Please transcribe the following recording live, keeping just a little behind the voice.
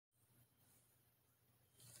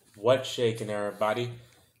What's shaking, everybody?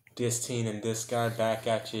 This teen and this guy back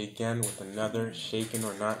at you again with another shaken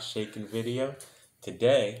or not shaken video.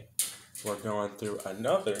 Today, we're going through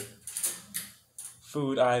another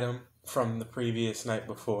food item from the previous night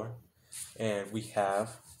before. And we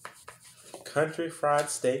have country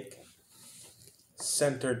fried steak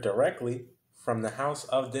centered directly from the house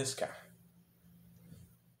of this guy.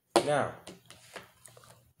 Now,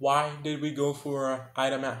 why did we go for an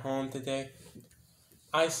item at home today?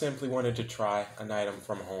 I simply wanted to try an item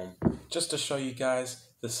from home just to show you guys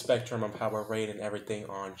the spectrum of how we're rating everything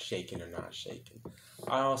on shaken or not shaken.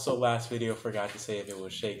 I also last video forgot to say if it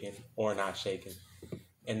was shaken or not shaken,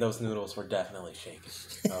 and those noodles were definitely shaken.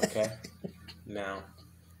 Okay? Now,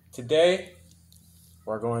 today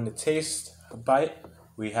we're going to taste a bite.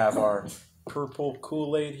 We have our purple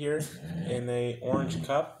Kool-Aid here in a orange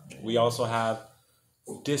cup. We also have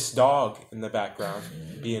this dog in the background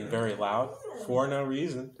being very loud for no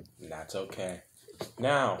reason, and that's okay.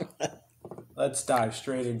 Now, let's dive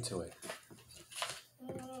straight into it.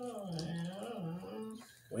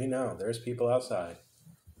 We know, there's people outside.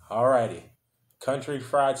 Alrighty, country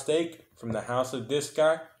fried steak from the house of this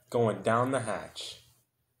guy going down the hatch.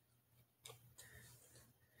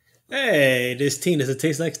 Hey, this teen, does it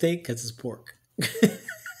taste like steak? Because it's pork.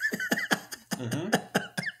 Mm-hmm.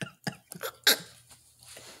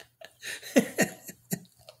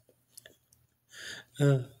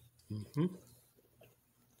 Mm-hmm.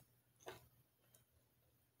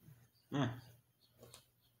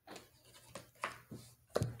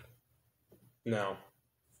 Now,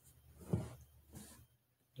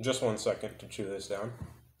 just 1 second to chew this down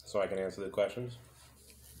so I can answer the questions.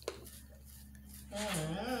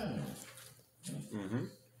 Mm-hmm.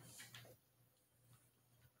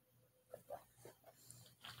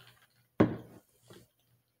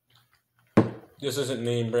 This isn't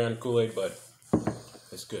name brand Kool-Aid, but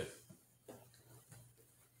it's good.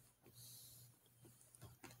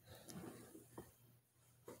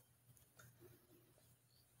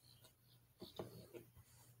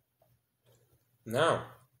 Now,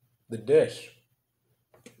 the dish.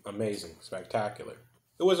 Amazing, spectacular.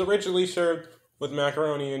 It was originally served with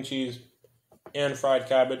macaroni and cheese and fried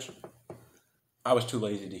cabbage. I was too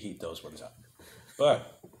lazy to heat those ones up.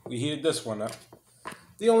 But we heated this one up.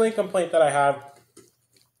 The only complaint that I have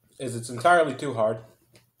is it's entirely too hard.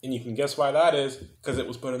 And you can guess why that is, because it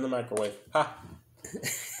was put in the microwave. Ha!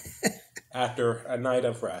 After a night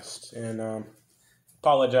of rest. And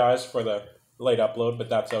apologize for the late upload, but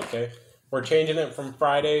that's okay. We're changing it from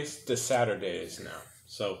Fridays to Saturdays now.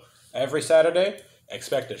 So every Saturday,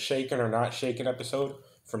 expect a shaken or not shaken episode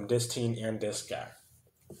from this teen and this guy.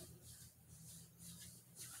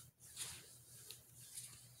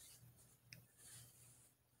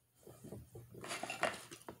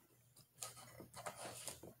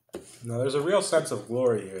 Now, there's a real sense of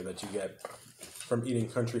glory here that you get from eating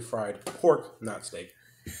country fried pork, not steak.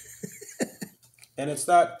 And it's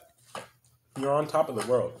that you're on top of the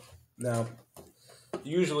world. Now,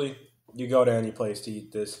 usually you go to any place to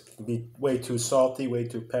eat this. It can be way too salty, way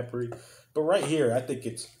too peppery. But right here, I think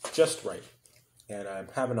it's just right. And I'm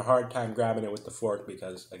having a hard time grabbing it with the fork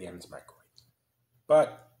because, again, it's microwave.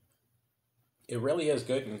 But it really is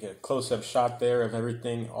good. You can get a close-up shot there of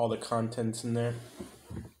everything, all the contents in there.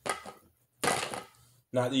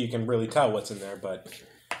 Not that you can really tell what's in there, but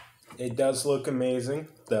it does look amazing.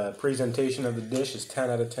 The presentation of the dish is 10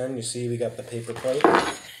 out of 10. You see we got the paper plate.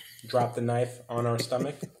 Drop the knife on our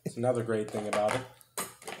stomach. It's another great thing about it.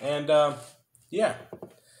 And, yeah.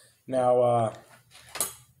 Now,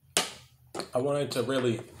 I wanted to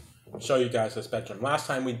really show you guys the spectrum. Last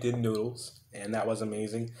time we did noodles, and that was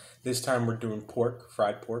amazing. This time we're doing pork,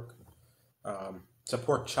 fried pork. It's a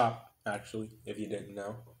pork chop, actually, if you didn't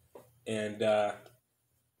know. And,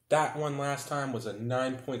 that one last time was a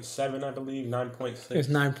 9.7, I believe, 9.6. It was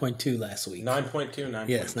 9.2 last week. 9.2, 9.2.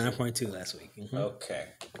 Yes, 9.2 last week. Mm-hmm. Okay.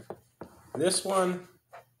 This one,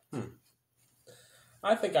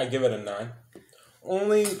 I think I give it a 9.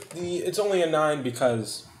 It's only a 9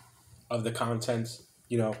 because of the contents.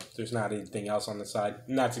 You know, there's not anything else on the side.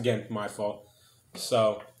 And that's, again, my fault.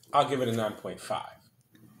 So, I'll give it a 9.5.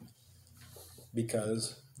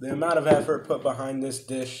 Because the amount of effort put behind this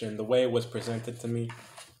dish and the way it was presented to me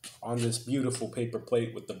on this beautiful paper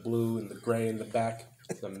plate with the blue and the gray in the back,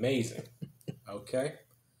 it's amazing. Okay?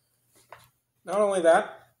 Not only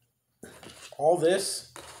that, all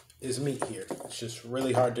this is meat here. It's just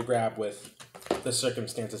really hard to grab with the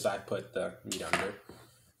circumstances I put the meat under.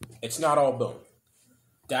 It's not all bone.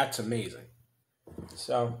 That's amazing.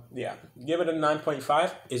 So, yeah. Give it a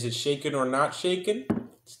 9.5. Is it shaken or not shaken?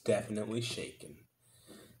 It's definitely shaken.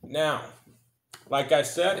 Now, Like I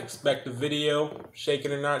said, expect a video,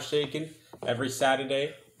 Shakin' or Not Shaken, every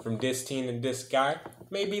Saturday from this teen and this guy.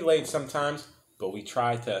 Maybe late sometimes, but we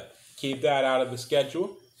try to keep that out of the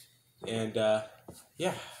schedule. And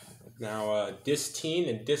yeah, now this teen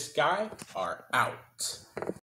and this guy are out.